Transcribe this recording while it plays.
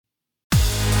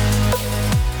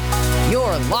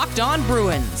Locked On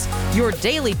Bruins, your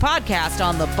daily podcast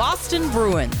on the Boston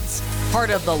Bruins. Part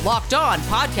of the Locked On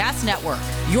Podcast Network,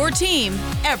 your team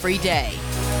every day.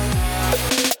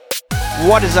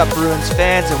 What is up, Bruins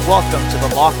fans, and welcome to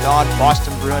the Locked On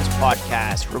Boston Bruins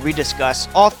podcast, where we discuss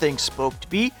all things Spoke to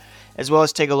Be, as well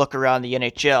as take a look around the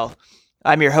NHL.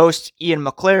 I'm your host, Ian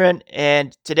McLaren,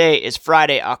 and today is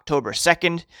Friday, October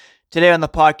 2nd. Today on the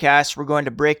podcast, we're going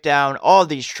to break down all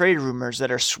these trade rumors that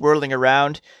are swirling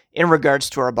around in regards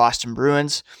to our Boston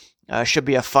Bruins. Should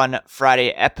be a fun Friday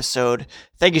episode.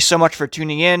 Thank you so much for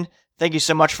tuning in. Thank you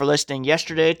so much for listening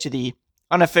yesterday to the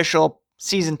unofficial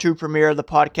Season 2 premiere of the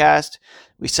podcast.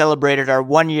 We celebrated our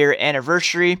 1-year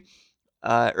anniversary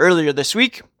earlier this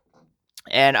week,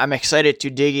 and I'm excited to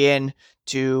dig in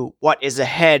to what is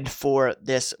ahead for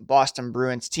this Boston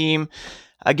Bruins team.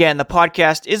 Again, the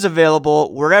podcast is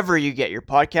available wherever you get your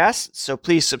podcasts, so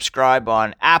please subscribe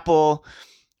on Apple,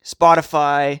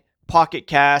 Spotify, Pocket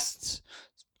Casts,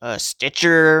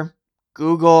 Stitcher,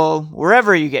 Google,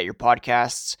 wherever you get your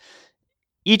podcasts.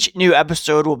 Each new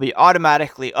episode will be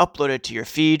automatically uploaded to your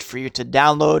feed for you to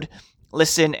download,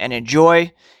 listen, and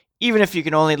enjoy. Even if you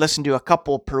can only listen to a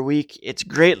couple per week, it's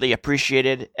greatly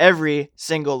appreciated. Every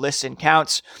single listen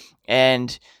counts,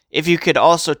 and if you could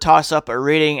also toss up a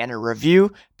rating and a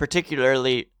review,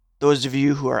 particularly those of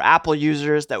you who are Apple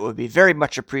users, that would be very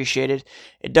much appreciated.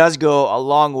 It does go a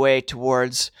long way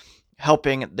towards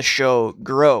helping the show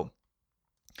grow.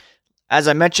 As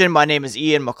I mentioned, my name is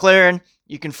Ian McLaren.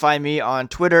 You can find me on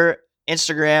Twitter,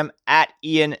 Instagram, at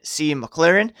Ian C.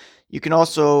 McLaren. You can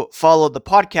also follow the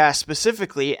podcast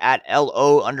specifically at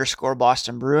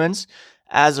LO_Boston Bruins.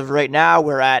 As of right now,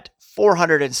 we're at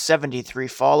 473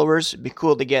 followers. It'd be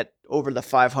cool to get over the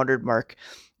 500 mark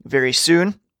very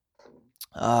soon.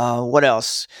 What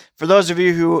else? For those of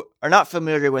you who are not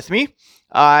familiar with me,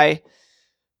 I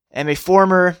am a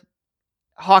former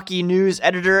hockey news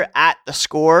editor at The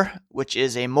Score, which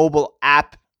is a mobile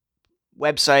app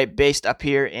website based up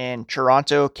here in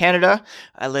Toronto, Canada.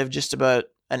 I live just about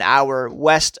an hour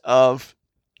west of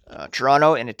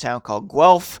Toronto in a town called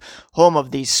Guelph, home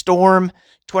of the Storm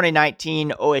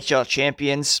 2019 OHL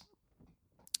champions,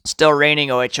 still reigning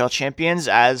OHL champions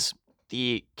as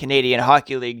the Canadian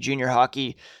Hockey League Junior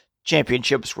Hockey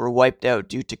Championships were wiped out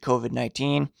due to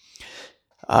COVID-19.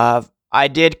 I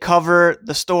did cover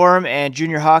the Storm and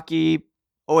junior hockey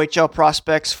OHL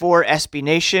prospects for SB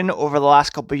Nation over the last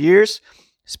couple of years,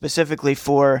 specifically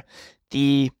for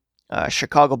the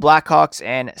Chicago Blackhawks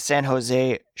and San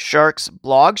Jose Sharks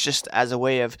blogs, just as a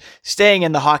way of staying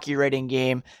in the hockey writing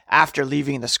game after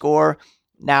leaving The Score.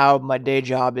 Now my day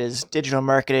job is digital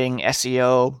marketing,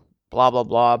 SEO, blah, blah,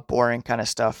 blah, boring kind of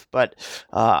stuff. But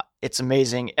it's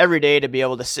amazing every day to be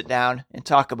able to sit down and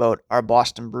talk about our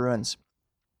Boston Bruins.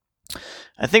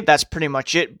 I think that's pretty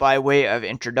much it by way of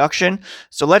introduction.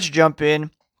 So let's jump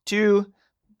in to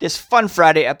this fun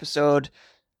Friday episode,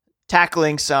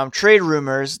 tackling some trade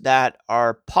rumors that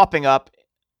are popping up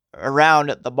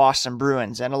around the Boston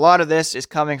Bruins. And a lot of this is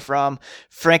coming from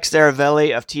Frank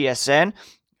Seravalli of TSN.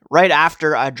 Right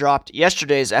after I dropped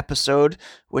yesterday's episode,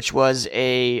 which was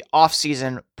a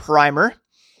off-season primer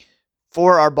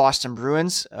for our Boston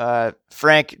Bruins,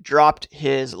 Frank dropped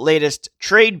his latest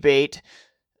trade bait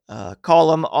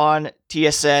column on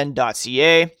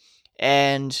tsn.ca,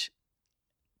 and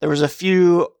there was a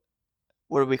few,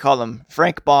 what do we call them,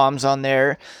 Frank bombs on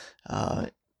there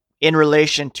in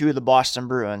relation to the Boston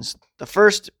Bruins. The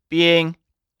first being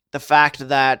the fact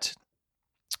that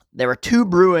there were 2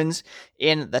 Bruins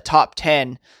in the top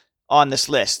 10 on this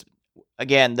list.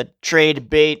 Again, the trade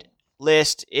bait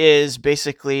list is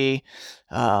basically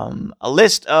a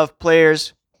list of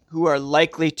players who are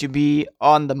likely to be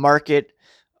on the market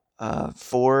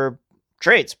for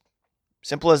trades.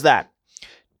 Simple as that.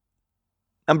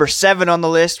 Number 7 on the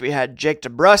list, we had Jake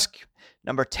DeBrusk.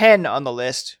 Number 10 on the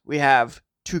list, we have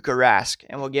Tuukka Rask.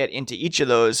 And we'll get into each of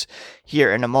those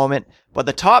here in a moment. But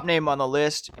the top name on the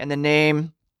list, and the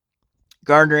name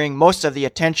garnering most of the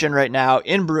attention right now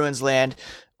in Bruins land,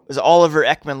 was Oliver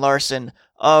Ekman-Larsson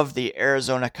of the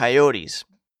Arizona Coyotes.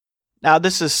 Now,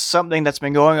 this is something that's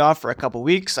been going on for a couple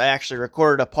weeks. I actually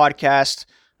recorded a podcast,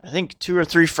 I think 2 or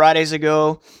 3 Fridays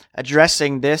ago,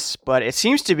 addressing this, but it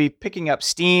seems to be picking up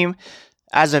steam.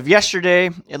 As of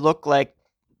yesterday, it looked like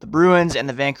the Bruins and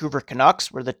the Vancouver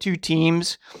Canucks were the 2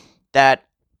 teams that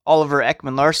Oliver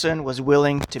Ekman-Larsson was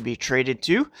willing to be traded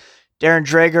to. Darren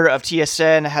Dreger of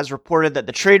TSN has reported that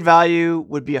the trade value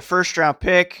would be a first-round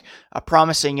pick, a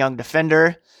promising young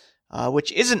defender,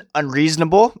 which isn't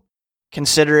unreasonable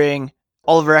considering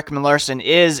Oliver Ekman-Larsson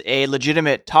is a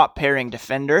legitimate top-pairing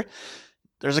defender.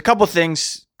 There's a couple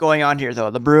things going on here,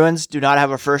 though. The Bruins do not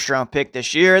have a first-round pick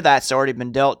this year. That's already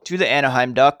been dealt to the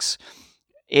Anaheim Ducks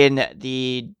in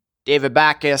the David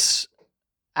Backes,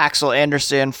 Axel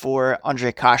Anderson for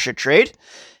Ondrej Kase trade.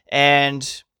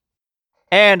 And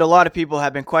a lot of people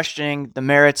have been questioning the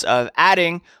merits of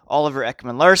adding Oliver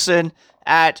Ekman-Larsson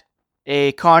at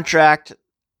a contract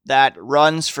that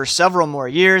runs for several more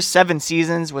years, 7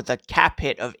 seasons, with a cap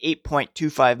hit of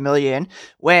 $8.25 million,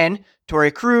 when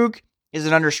Torey Krug is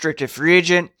an unrestricted free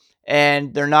agent,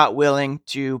 and they're not willing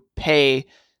to pay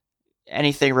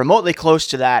anything remotely close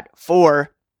to that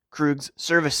for Krug's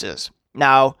services.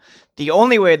 Now, the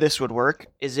only way this would work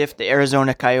is if the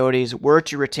Arizona Coyotes were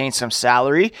to retain some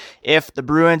salary. If the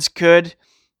Bruins could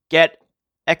get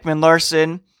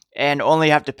Ekman-Larsson and only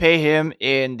have to pay him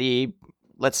in the,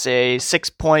 let's say,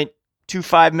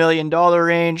 $6.25 million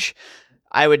range,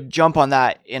 I would jump on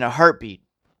that in a heartbeat.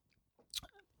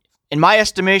 In my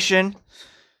estimation,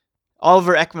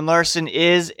 Oliver Ekman-Larsson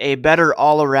is a better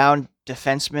all-around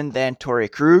defenseman than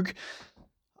Torey Krug.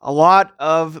 A lot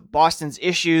of Boston's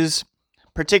issues,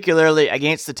 particularly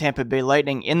against the Tampa Bay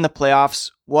Lightning in the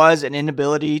playoffs, was an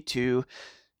inability to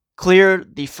clear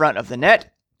the front of the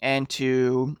net and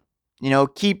to,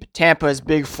 keep Tampa's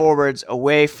big forwards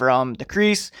away from the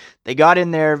crease. They got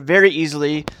in there very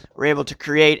easily, were able to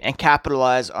create and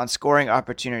capitalize on scoring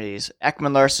opportunities.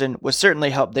 Ekman-Larsson was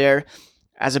certainly helped there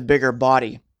as a bigger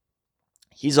body.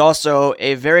 He's also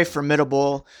a very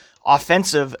formidable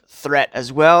offensive threat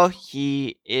as well.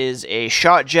 He is a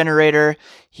shot generator.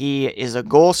 He is a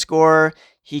goal scorer.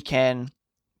 He can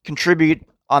contribute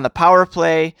on the power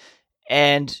play.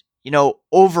 And,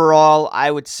 overall,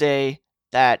 I would say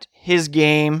that his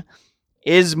game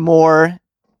is more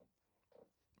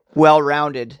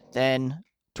well-rounded than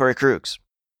Torey Krug's.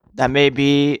 That may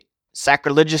be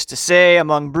sacrilegious to say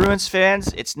among Bruins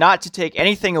fans. It's not to take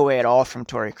anything away at all from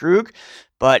Torey Krug,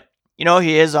 but,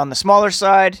 he is on the smaller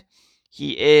side.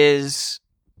 He is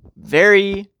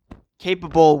very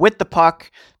capable with the puck,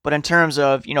 but in terms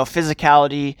of,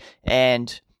 physicality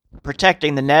and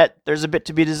protecting the net, there's a bit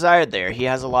to be desired there. He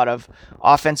has a lot of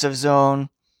offensive zone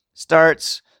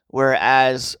starts,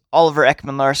 whereas Oliver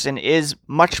Ekman-Larsson is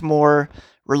much more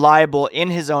reliable in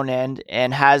his own end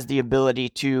and has the ability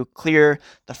to clear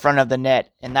the front of the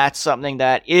net. And that's something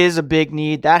that is a big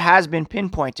need that has been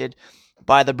pinpointed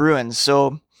by the Bruins.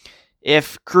 So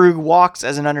if Krug walks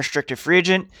as an unrestricted free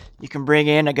agent, you can bring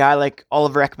in a guy like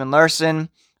Oliver Ekman-Larsson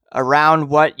around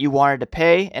what you wanted to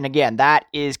pay. And again, that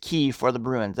is key for the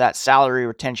Bruins. That salary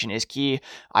retention is key.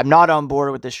 I'm not on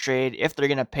board with this trade if they're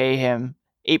going to pay him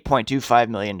 $8.25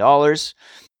 million.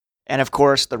 And of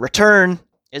course, the return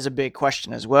is a big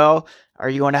question as well.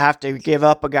 Are you going to have to give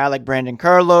up a guy like Brandon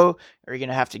Carlo? Are you going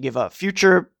to have to give up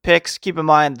future picks? Keep in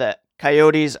mind that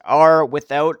Coyotes are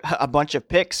without a bunch of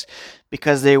picks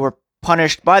because they were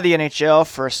punished by the NHL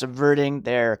for subverting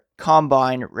their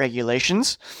combine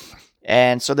regulations.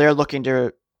 And so they're looking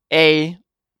to,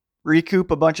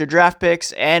 recoup a bunch of draft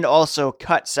picks and also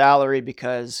cut salary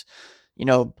because,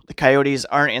 the Coyotes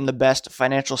aren't in the best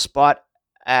financial spot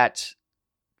at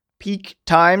peak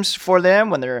times for them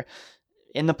when they're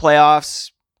in the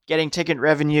playoffs, getting ticket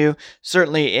revenue.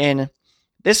 Certainly in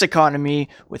this economy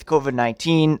with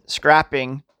COVID-19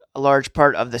 scrapping a large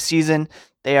part of the season,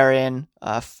 they are in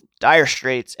dire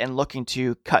straits and looking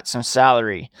to cut some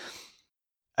salary.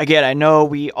 Again, I know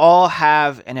we all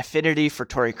have an affinity for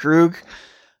Torey Krug,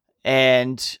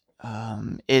 and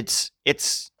it's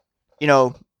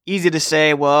easy to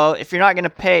say, well, if you're not going to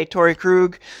pay Torey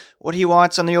Krug what he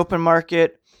wants on the open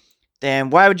market, then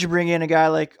why would you bring in a guy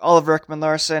like Oliver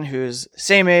Ekman-Larsson, who's the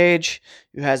same age,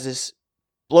 who has this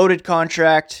bloated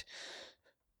contract?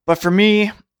 But for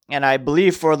me, and I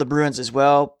believe for the Bruins as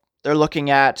well, they're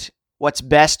looking at what's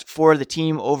best for the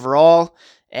team overall,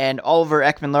 and Oliver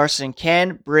Ekman-Larsson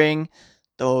can bring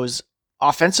those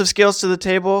offensive skills to the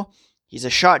table. He's a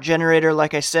shot generator,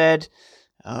 like I said.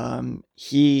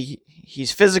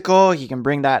 He's physical. He can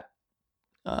bring that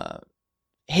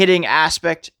hitting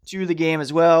aspect to the game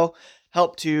as well.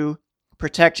 Help to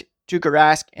protect Tuukka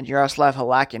Rask and Jaroslav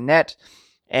Halak in net,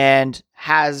 and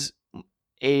has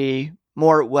a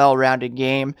more well-rounded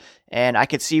game. And I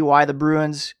could see why the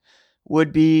Bruins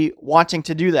would be wanting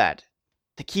to do that.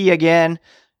 The key, again,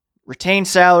 retain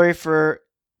salary for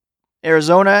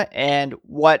Arizona and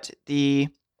what the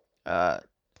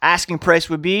asking price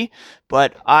would be,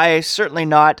 but I certainly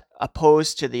not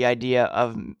opposed to the idea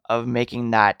of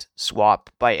making that swap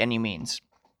by any means.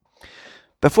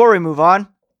 Before we move on,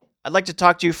 I'd like to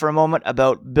talk to you for a moment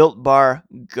about Built Bar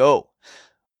Go.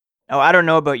 Now, I don't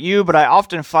know about you, but I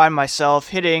often find myself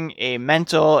hitting a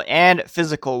mental and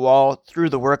physical wall through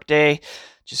the workday,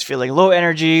 just feeling low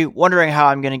energy, wondering how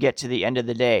I'm going to get to the end of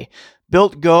the day.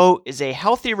 Built Go is a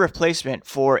healthy replacement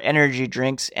for energy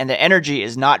drinks, and the energy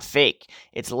is not fake.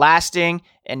 It's lasting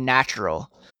and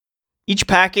natural. Each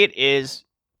packet is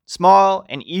small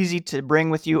and easy to bring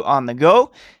with you on the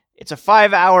go. It's a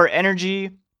 5-hour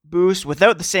energy boost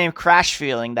without the same crash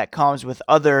feeling that comes with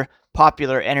other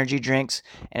popular energy drinks,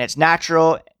 and it's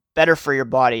natural, better for your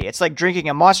body. It's like drinking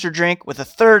a Monster drink with a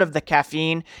third of the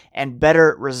caffeine and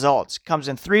better results. Comes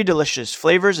in 3 delicious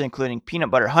flavors, including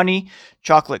peanut butter honey,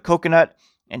 chocolate coconut,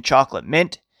 and chocolate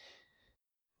mint.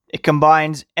 It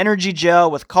combines energy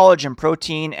gel with collagen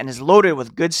protein and is loaded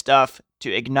with good stuff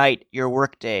to ignite your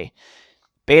workday.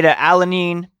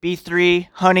 Beta-alanine, B3,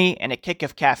 honey, and a kick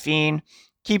of caffeine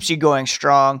keeps you going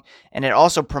strong, and it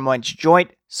also promotes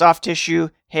joint, soft tissue,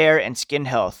 hair, and skin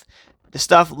health. The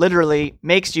stuff literally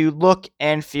makes you look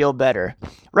and feel better.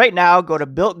 Right now, go to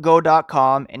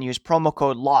BuiltGo.com and use promo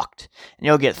code LOCKED, and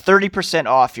you'll get 30%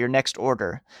 off your next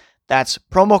order. That's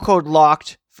promo code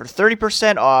LOCKED for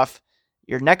 30% off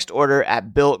your next order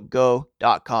at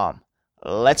BuiltGo.com.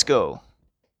 Let's go.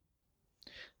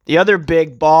 The other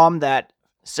big bomb that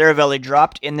Seravalli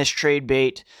dropped in this trade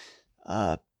bait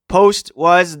post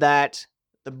was that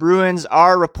the Bruins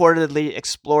are reportedly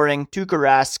exploring Tuukka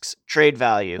Rask's trade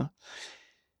value.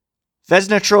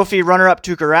 Vezina Trophy runner-up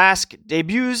Tuukka Rask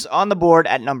debuts on the board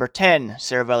at number 10,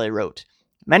 Seravalli wrote.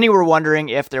 Many were wondering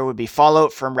if there would be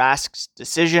fallout from Rask's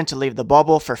decision to leave the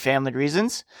bubble for family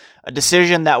reasons, a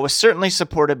decision that was certainly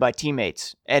supported by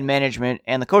teammates and management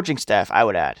and the coaching staff, I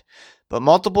would add. But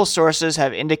multiple sources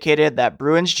have indicated that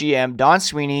Bruins GM Don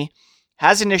Sweeney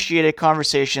has initiated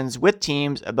conversations with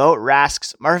teams about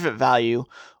Rask's market value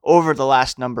over the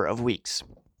last number of weeks.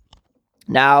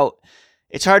 Now,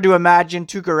 it's hard to imagine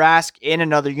Tuukka Rask in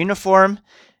another uniform,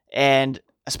 and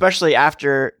especially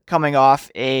after coming off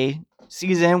a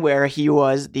season where he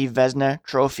was the Vezina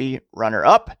Trophy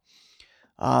runner-up.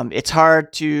 It's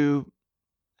hard to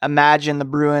imagine the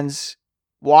Bruins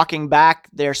walking back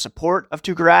their support of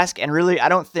Tuukka Rask, and really, I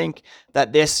don't think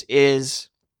that this is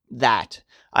that.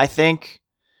 I think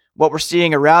what we're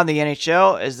seeing around the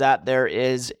NHL is that there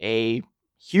is a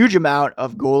huge amount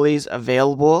of goalies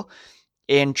available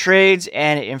in trades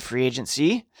and in free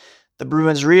agency. The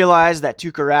Bruins realize that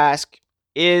Tuukka Rask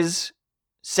is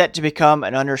set to become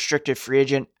an unrestricted free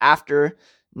agent after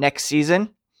next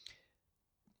season.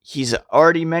 He's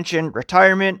already mentioned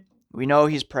retirement. We know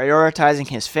he's prioritizing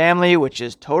his family, which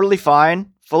is totally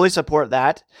fine. Fully support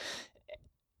that.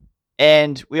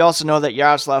 And we also know that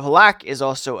Yaroslav Halak is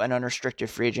also an unrestricted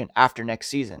free agent after next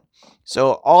season.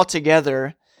 So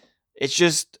altogether, it's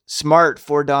just smart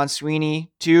for Don Sweeney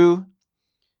to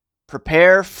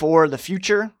prepare for the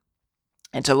future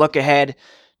and to look ahead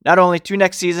not only to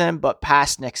next season, but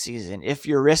past next season. If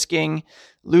you're risking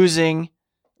losing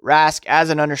Rask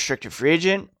as an unrestricted free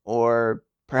agent, or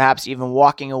perhaps even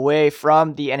walking away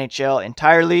from the NHL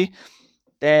entirely,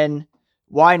 then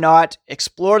why not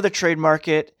explore the trade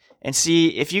market and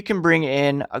see if you can bring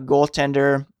in a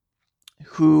goaltender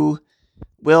who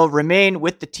will remain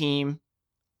with the team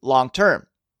long term,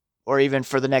 or even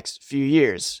for the next few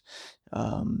years.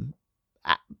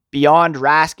 Beyond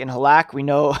Rask and Halak, we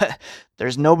know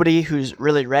there's nobody who's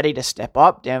really ready to step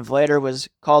up. Dan Vladar was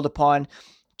called upon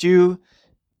to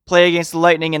play against the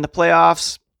Lightning in the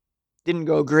playoffs. Didn't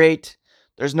go great.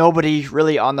 There's nobody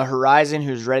really on the horizon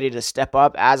who's ready to step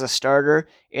up as a starter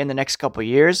in the next couple of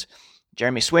years.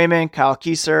 Jeremy Swayman, Kyle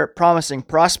Kieser, promising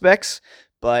prospects,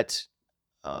 but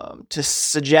to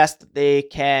suggest that they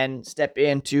can step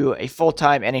into a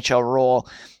full-time NHL role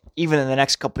even in the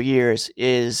next couple of years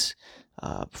is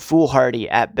foolhardy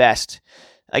at best.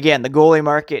 Again, the goalie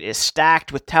market is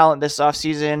stacked with talent this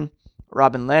offseason.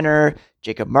 Robin Lehner,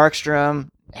 Jacob Markstrom,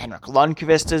 Henrik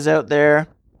Lundqvist is out there.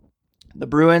 The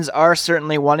Bruins are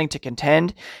certainly wanting to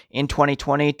contend in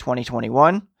 2020,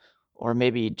 2021, or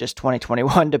maybe just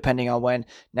 2021, depending on when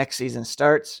next season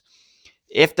starts.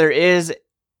 If there is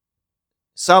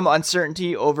some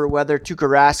uncertainty over whether Tuukka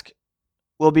Rask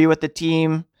will be with the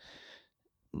team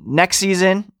next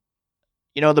season,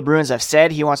 you know, the Bruins have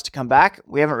said he wants to come back.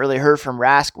 We haven't really heard from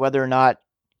Rask whether or not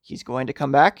he's going to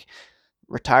come back.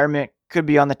 Retirement could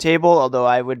be on the table, although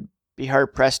I would be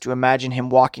hard-pressed to imagine him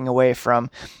walking away from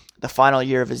the final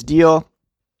year of his deal.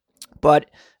 But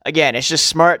again, it's just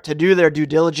smart to do their due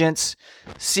diligence,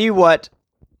 see what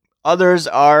others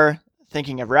are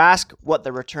thinking of Rask, what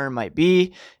the return might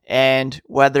be, and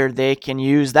whether they can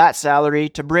use that salary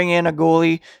to bring in a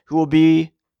goalie who will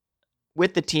be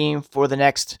with the team for the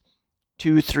next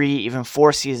 2, 3, even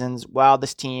 4 seasons, while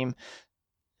this team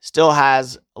still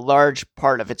has a large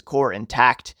part of its core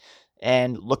intact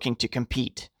and looking to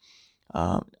compete.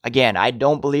 Again, I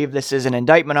don't believe this is an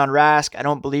indictment on Rask. I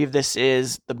don't believe this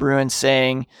is the Bruins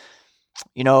saying,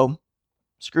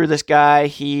 screw this guy.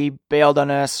 He bailed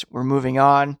on us. We're moving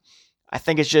on. I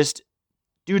think it's just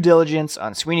due diligence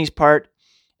on Sweeney's part.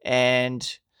 And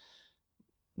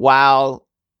while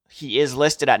he is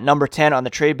listed at number 10 on the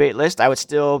trade bait list, I would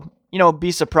still,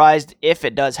 be surprised if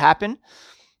it does happen.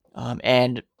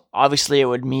 And obviously it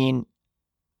would mean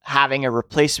having a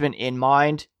replacement in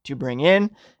mind to bring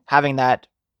in, having that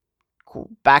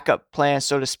backup plan,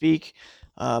 so to speak.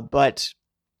 But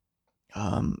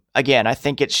again, I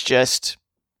think it's just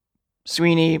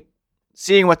Sweeney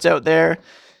seeing what's out there,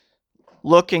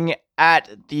 looking at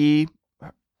the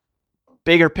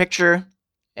bigger picture,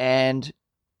 and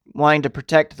wanting to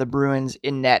protect the Bruins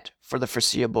in net for the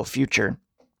foreseeable future.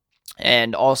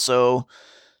 And also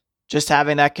just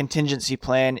having that contingency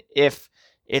plan if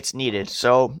it's needed.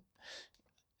 So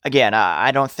again,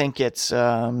 I don't think it's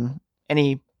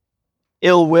any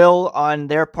ill will on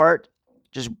their part,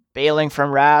 just bailing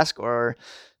from Rask or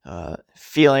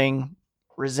feeling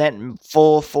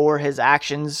resentful for his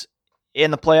actions in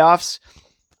the playoffs.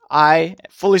 I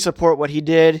fully support what he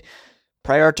did,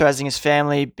 prioritizing his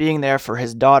family, being there for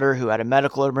his daughter who had a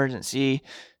medical emergency,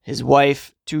 his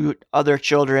wife, 2 other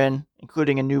children,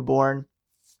 including a newborn.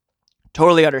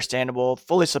 Totally understandable.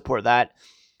 Fully support that.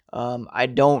 I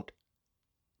don't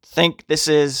think this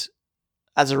is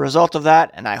as a result of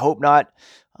that, and I hope not.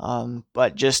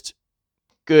 But just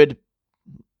good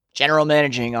general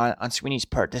managing on Sweeney's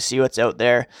part to see what's out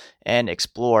there and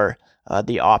explore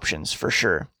the options for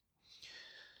sure.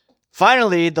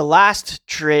 Finally, the last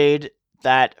trade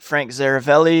that Frank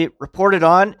Zaravelli reported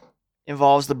on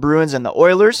involves the Bruins and the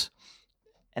Oilers,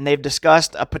 and they've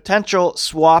discussed a potential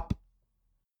swap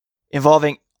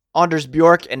involving Anders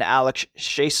Bjork and Alex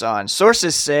Chiasson.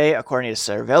 Sources say, according to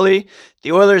Zaravelli,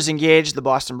 the Oilers engaged the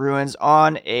Boston Bruins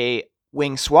on a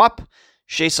wing swap,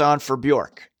 Chiasson for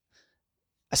Bjork.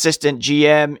 Assistant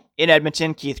GM in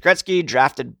Edmonton, Keith Gretzky,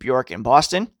 drafted Bjork in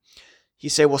Boston. He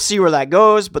said, we'll see where that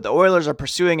goes, but the Oilers are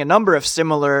pursuing a number of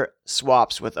similar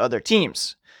swaps with other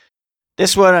teams.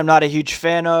 This one I'm not a huge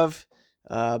fan of.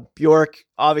 Bjork,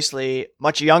 obviously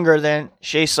much younger than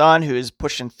Chiasson, who is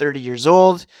pushing 30 years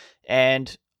old,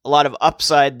 and a lot of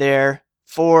upside there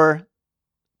for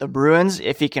the Bruins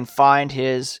if he can find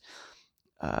his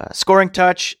scoring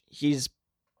touch. He's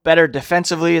better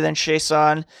defensively than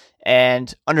Chiasson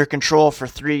and under control for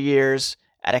 3 years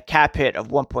at a cap hit of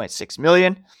 $1.6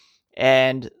 million.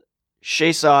 And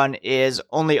Chiasson is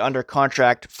only under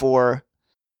contract for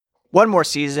one more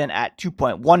season at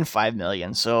 $2.15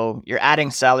 million. So you're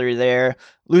adding salary there,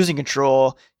 losing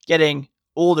control, getting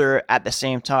older at the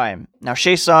same time. Now,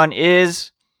 Chiasson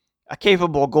is a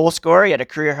capable goal scorer. He had a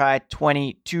career-high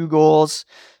 22 goals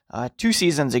 2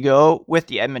 seasons ago with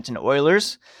the Edmonton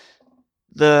Oilers.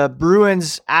 The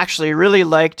Bruins actually really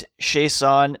liked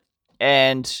Chiasson,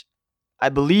 and I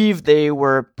believe they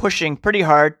were pushing pretty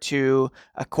hard to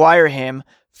acquire him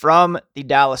from the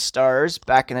Dallas Stars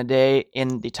back in the day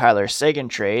in the Tyler Seguin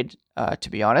trade, to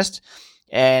be honest.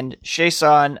 And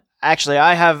Chiasson, actually,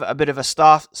 I have a bit of a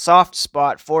soft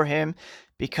spot for him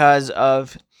because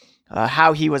of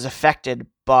how he was affected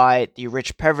by the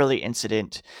Rich Peverley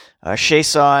incident.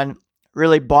 Chiasson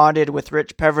really bonded with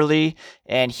Rich Peverley,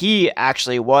 and he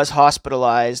actually was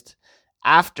hospitalized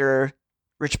after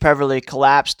Rich Peverley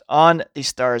collapsed on the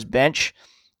Stars bench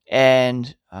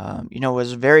and,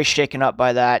 was very shaken up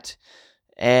by that.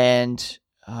 And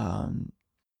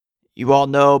you all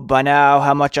know by now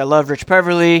how much I love Rich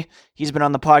Peverley. He's been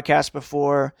on the podcast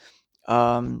before.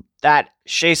 That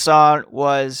Chiasson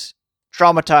was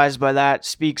traumatized by that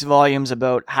speaks volumes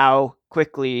about how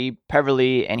quickly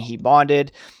Peverley and he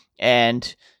bonded. And,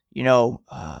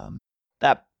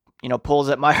 that, pulls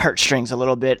at my heartstrings a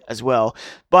little bit as well.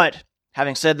 But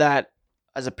having said that,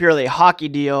 as a purely hockey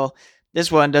deal,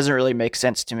 this one doesn't really make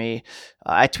sense to me.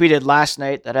 I tweeted last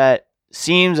night that it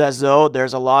seems as though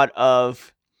there's a lot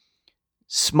of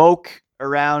smoke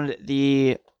around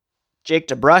the Jake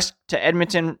DeBrusk to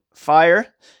Edmonton fire,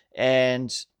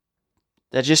 and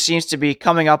that just seems to be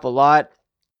coming up a lot.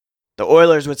 The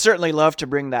Oilers would certainly love to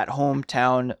bring that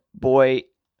hometown boy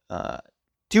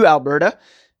to Alberta.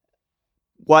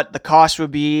 What the cost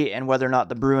would be and whether or not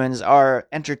the Bruins are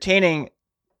entertaining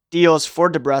deals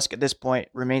for DeBrusk at this point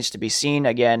remains to be seen.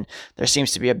 Again, there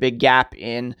seems to be a big gap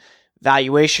in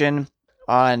valuation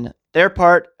on their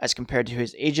part as compared to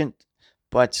his agent,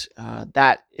 but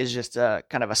that is just a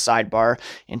kind of a sidebar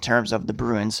in terms of the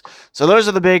Bruins. So those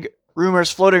are the big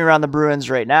rumors floating around the Bruins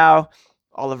right now.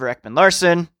 Oliver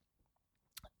Ekman-Larsson,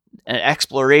 an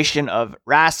exploration of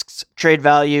Rask's trade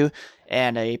value,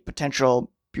 and a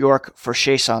potential Bjork for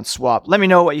Chiasson swap. Let me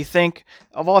know what you think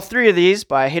of all three of these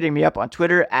by hitting me up on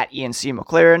Twitter at ENC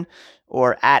McLaren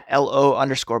or at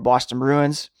LO_Boston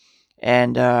Bruins.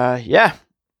 And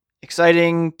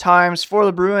exciting times for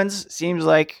the Bruins. Seems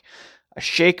like a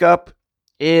shakeup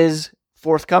is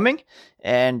forthcoming.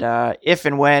 And if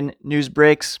and when news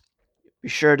breaks, be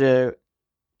sure to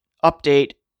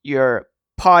update your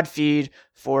pod feed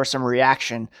for some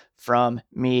reaction from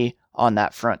me on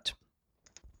that front.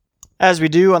 As we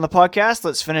do on the podcast,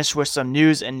 let's finish with some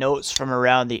news and notes from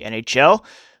around the NHL.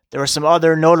 There were some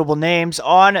other notable names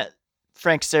on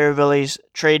Frank Seravalli's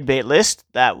trade bait list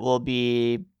that will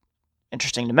be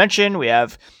interesting to mention. We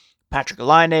have Patrick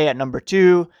Laine at number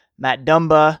 2, Matt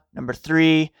Dumba, number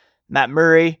 3, Matt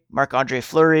Murray, Marc-Andre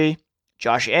Fleury,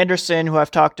 Josh Anderson, who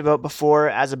I've talked about before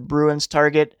as a Bruins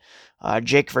target,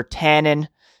 Jake Virtanen,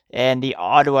 and the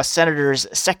Ottawa Senators'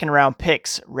 second-round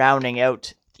picks rounding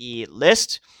out the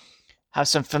list. Have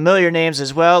some familiar names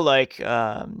as well, like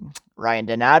Ryan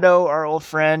Donato, our old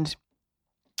friend,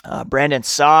 Brandon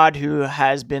Saad, who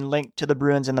has been linked to the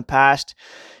Bruins in the past,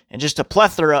 and just a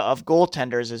plethora of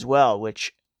goaltenders as well,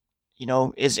 which,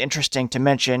 is interesting to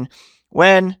mention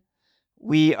when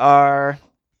we are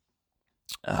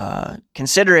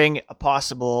considering a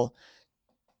possible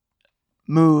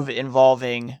move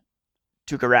involving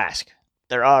Tuukka Rask.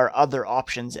 There are other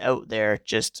options out there,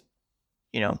 just,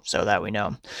 so that we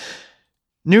know.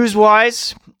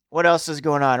 News-wise, what else is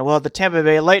going on? Well, the Tampa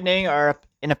Bay Lightning are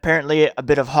in apparently a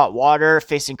bit of hot water,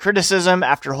 facing criticism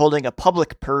after holding a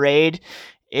public parade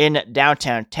in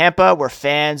downtown Tampa, where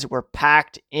fans were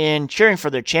packed in cheering for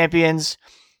their champions.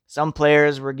 Some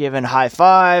players were given high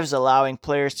fives, allowing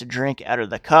players to drink out of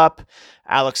the cup.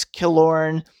 Alex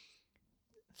Killorn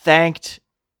thanked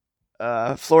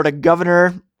Florida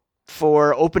governor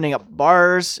for opening up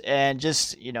bars, and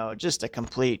just a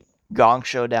complete gong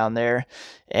show down there.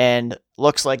 And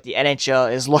looks like the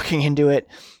NHL is looking into it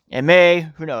and may,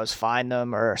 who knows, fine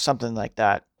them or something like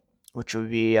that, which would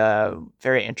be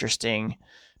very interesting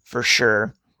for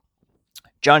sure.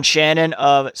 John Shannon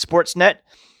of Sportsnet.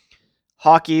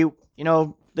 Hockey,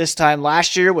 this time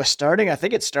last year was starting. I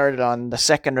think it started on the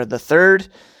 2nd or the 3rd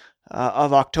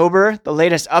of October. The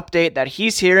latest update that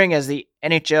he's hearing as the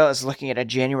NHL is looking at a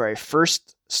January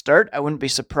 1st start. I wouldn't be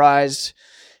surprised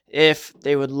if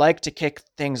they would like to kick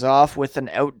things off with an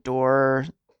outdoor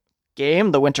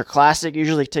game. The Winter Classic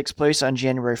usually takes place on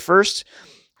January 1st.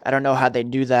 I don't know how they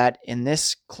do that in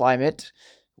this climate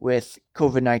with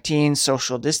COVID-19,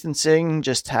 social distancing,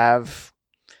 just have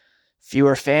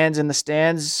fewer fans in the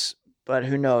stands, but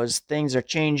who knows? Things are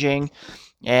changing,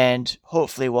 and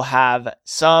hopefully we'll have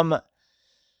some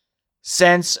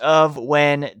sense of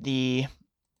when the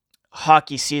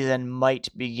hockey season might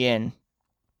begin.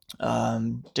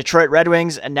 Detroit Red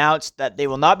Wings announced that they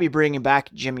will not be bringing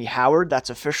back Jimmy Howard. That's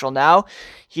official now.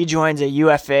 He joins a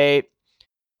UFA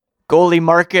goalie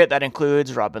market that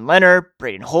includes Robin Leonard,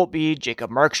 Braden Holtby,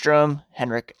 Jacob Markstrom,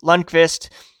 Henrik Lundqvist,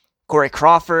 Corey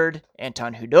Crawford,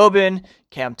 Anton Hudobin,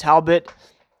 Cam Talbot.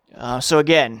 So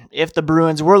again, if the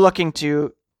Bruins were looking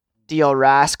to deal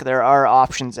Rask, there are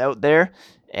options out there,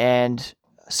 and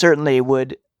certainly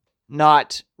would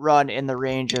not run in the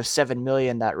range of $7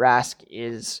 million that Rask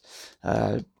is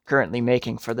currently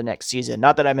making for the next season.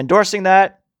 Not that I'm endorsing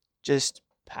that, just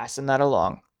passing that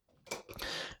along.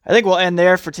 I think we'll end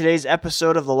there for today's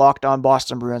episode of the Locked On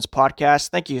Boston Bruins podcast.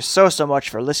 Thank you so much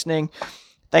for listening.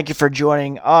 Thank you for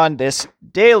joining on this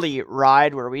daily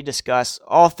ride where we discuss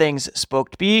all things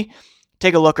Spoked B,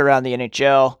 take a look around the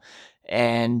NHL,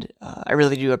 and I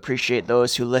really do appreciate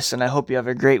those who listen. I hope you have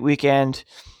a great weekend.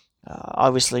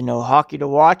 Obviously no hockey to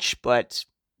watch, but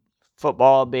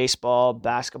football, baseball,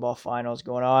 basketball finals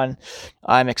going on.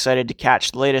 I'm excited to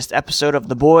catch the latest episode of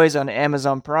The Boys on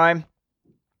Amazon Prime.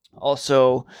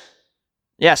 Also,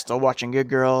 still watching Good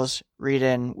Girls,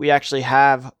 reading. We actually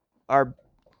have our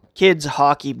kids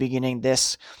hockey beginning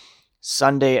this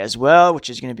Sunday as well, which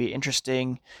is going to be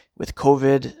interesting with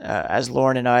COVID. As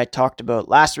Lauren and I talked about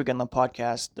last week on the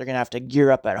podcast, they're going to have to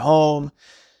gear up at home.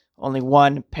 Only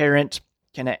one parent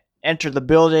can enter the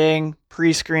building,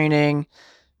 pre-screening,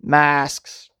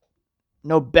 masks,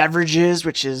 no beverages,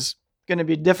 which is going to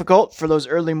be difficult for those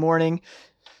early morning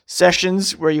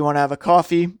sessions where you want to have a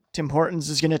coffee. Tim Hortons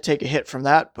is going to take a hit from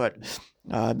that, but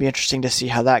it'd be interesting to see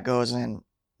how that goes and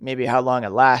maybe how long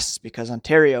it lasts, because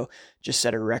Ontario just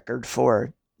set a record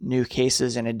for new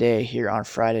cases in a day here on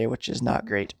Friday, which is not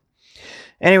great.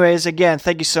 Anyways, again,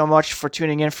 thank you so much for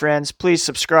tuning in, friends. Please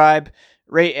subscribe,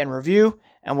 rate, and review,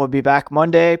 and we'll be back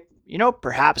Monday,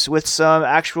 perhaps with some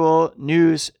actual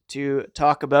news to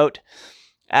talk about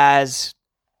as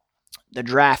the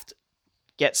draft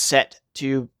gets set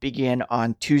to begin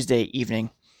on Tuesday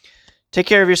evening. Take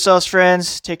care of yourselves,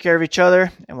 friends. Take care of each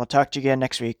other, and we'll talk to you again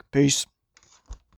next week. Peace.